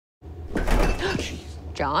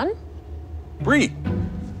Jon? Brie.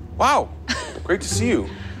 Wow. Great to see you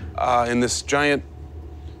in this giant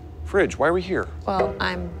fridge. Why are we here? Well,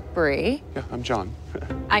 I'm Brie. Yeah, I'm Jon.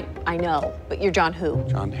 I know, but you're Jon who?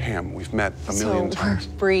 Jon Hamm. We've met a million times.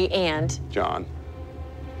 Brie and? Jon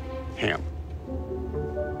Hamm.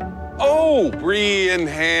 Oh, Brie and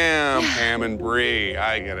Hamm. Hamm and Brie.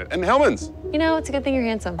 I get it. And Hellmanns. You know, it's a good thing you're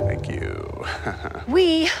handsome. Thank you.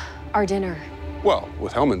 We are dinner. Well,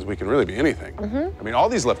 with Hellmanns, we can really be anything. I mean, all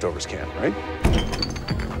these leftovers can, right?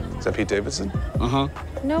 Is that Pete Davidson? Uh-huh.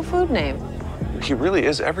 No food name. He really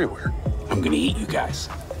is everywhere. I'm gonna eat you guys.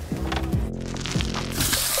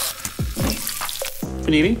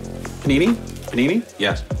 Panini? Panini? Panini?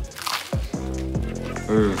 Yes.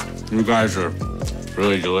 You guys are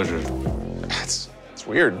really delicious. It's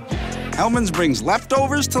weird. Hellmanns brings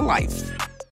leftovers to life.